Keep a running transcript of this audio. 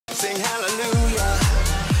Sing hallelujah,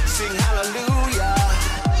 sing hallelujah.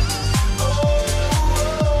 Oh,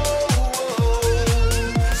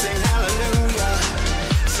 sing hallelujah,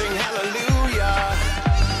 sing hallelujah.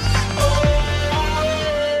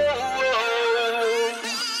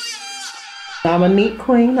 I'm a neat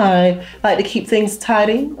queen. I like to keep things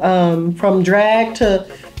tidy, from drag to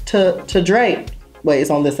drape. Wait,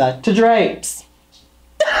 it's on this side. To drapes.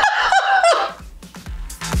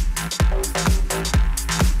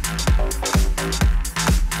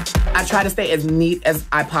 I try to stay as neat as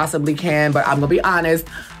I possibly can, but I'm gonna be honest,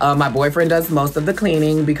 my boyfriend does most of the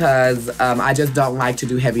cleaning because I just don't like to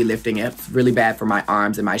do heavy lifting. It's really bad for my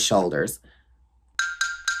arms and my shoulders.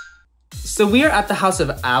 So we are at the House of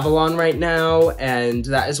Avalon right now, and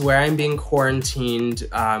that is where I'm being quarantined.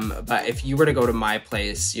 But if you were to go to my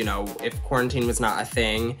place, you know, if quarantine was not a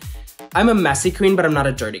thing, I'm a messy queen, but I'm not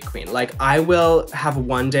a dirty queen. Like, I will have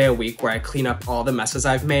one day a week where I clean up all the messes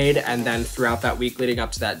I've made, and then throughout that week leading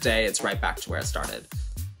up to that day, it's right back to where I started.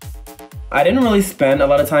 I didn't really spend a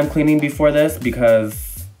lot of time cleaning before this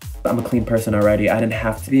because I'm a clean person already. I didn't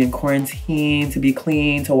have to be in quarantine to be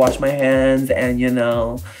clean, to wash my hands and, you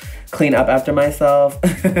know, clean up after myself.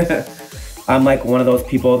 I'm like one of those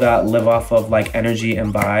people that live off of like energy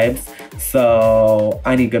and vibes. So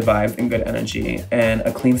I need good vibes and good energy. And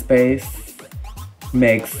a clean space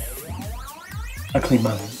makes a clean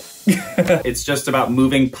mind. It's just about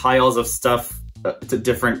moving piles of stuff to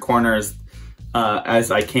different corners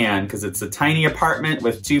as I can, because it's a tiny apartment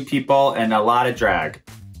with 2 people and a lot of drag.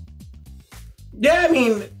 Yeah, I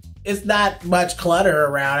mean, it's not much clutter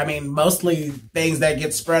around. I mean, mostly things that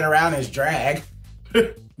get spread around is drag.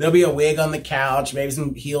 There'll be a wig on the couch, maybe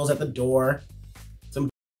some heels at the door, some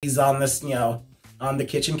on this, you know, on the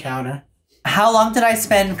kitchen counter. How long did I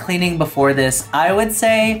spend cleaning before this? I would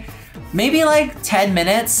say maybe like 10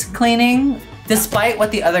 minutes cleaning. Despite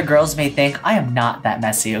what the other girls may think, I am not that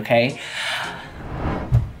messy, okay?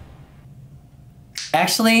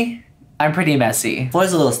 Actually, I'm pretty messy.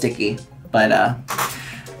 Floor's a little sticky, but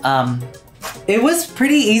it was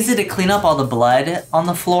pretty easy to clean up all the blood on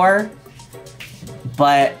the floor,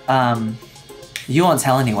 but you won't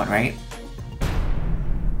tell anyone, right?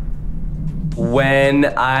 When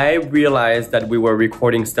I realized that we were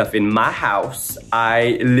recording stuff in my house,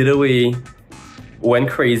 I literally went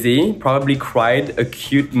crazy, probably cried a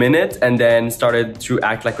cute minute, and then started to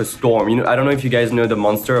act like a storm. You know, I don't know if you guys know the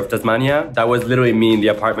monster of Tasmania. That was literally me in the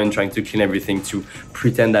apartment trying to clean everything to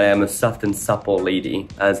pretend that I am a soft and supple lady,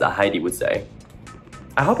 as Heidi would say.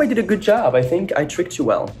 I hope I did a good job. I think I tricked you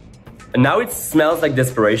well. And now it smells like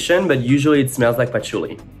desperation, but usually it smells like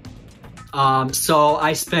patchouli. So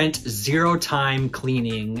I spent 0 time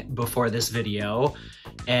cleaning before this video,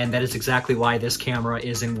 and that is exactly why this camera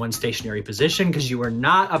is in one stationary position, because you are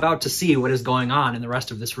not about to see what is going on in the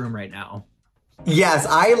rest of this room right now. Yes,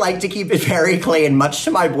 I like to keep it very clean, much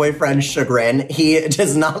to my boyfriend's chagrin. He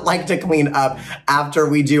does not like to clean up after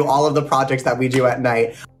we do all of the projects that we do at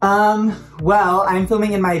night. Well, I'm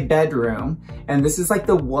filming in my bedroom, and this is like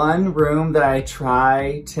the one room that I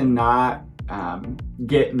try to not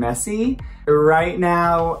get messy. Right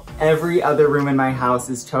now, every other room in my house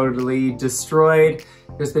is totally destroyed.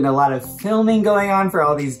 There's been a lot of filming going on for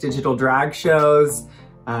all these digital drag shows,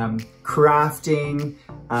 crafting.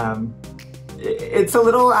 It's a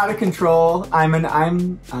little out of control. I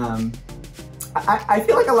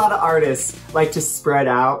feel like a lot of artists like to spread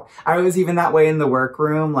out. I was even that way in the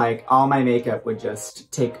workroom. Like, all my makeup would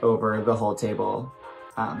just take over the whole table.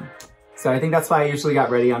 So I think that's why I usually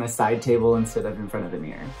got ready on a side table instead of in front of the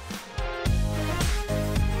mirror.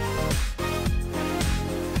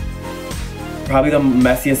 Probably the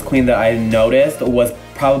messiest queen that I noticed was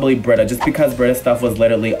probably Britta, just because Britta's stuff was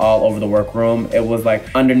literally all over the workroom. It was like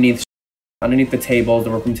underneath the tables,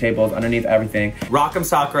 the workroom tables, underneath everything. Rock'em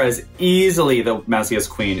Sakura is easily the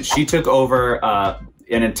messiest queen. She took over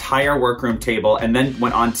an entire workroom table and then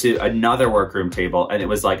went on to another workroom table, and it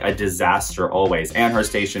was like a disaster always. And her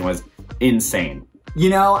station was insane. You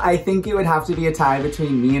know, I think it would have to be a tie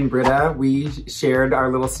between me and Britta. We shared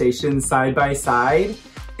our little stations side by side.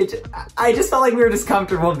 I just felt like we were just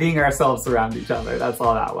comfortable being ourselves around each other. That's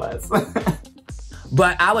all that was.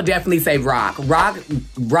 But I would definitely say Rock.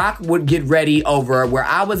 Rock would get ready over where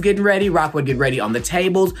I was getting ready. Rock would get ready on the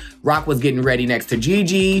tables. Rock was getting ready next to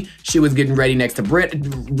Gigi. She was getting ready next to Britt.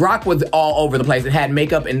 Rock was all over the place. It had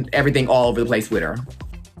makeup and everything all over the place with her.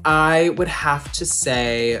 I would have to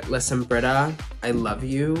say, listen, Britta, I love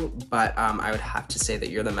you, but I would have to say that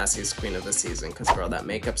you're the messiest queen of the season, because girl, that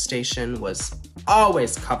makeup station was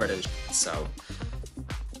always covered in shit, so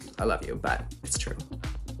I love you, but it's true.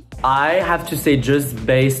 I have to say, just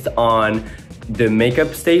based on the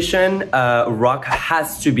makeup station, Rock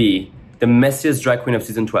has to be the messiest drag queen of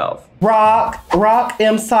season 12. Rock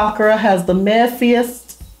M. Sakura has the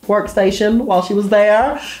messiest workstation while she was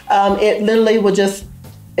there. It literally would just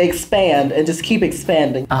expand and just keep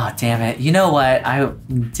expanding. Oh, damn it. You know what? I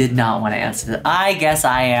did not want to answer that. I guess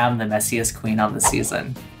I am the messiest queen on the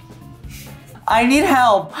season. I need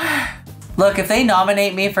help. Look, if they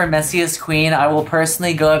nominate me for messiest queen, I will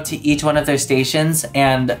personally go up to each one of their stations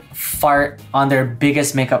and fart on their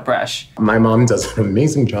biggest makeup brush. My mom does an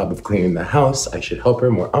amazing job of cleaning the house. I should help her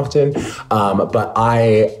more often. But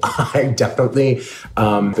I definitely,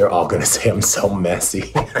 they're all gonna say I'm so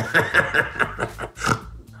messy.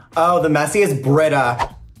 Oh, the messiest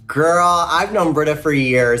Britta. Girl, I've known Britta for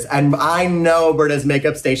years, and I know Britta's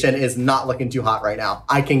makeup station is not looking too hot right now.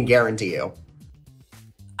 I can guarantee you.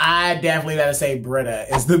 I definitely gotta say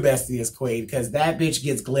Britta is the messiest queen because that bitch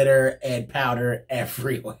gets glitter and powder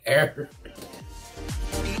everywhere.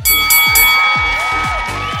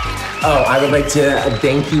 Oh, I would like to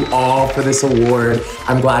thank you all for this award.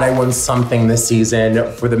 I'm glad I won something this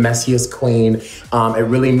season for the messiest queen. It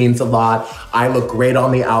really means a lot. I look great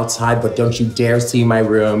on the outside, but don't you dare see my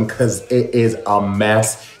room because it is a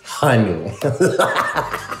mess, honey.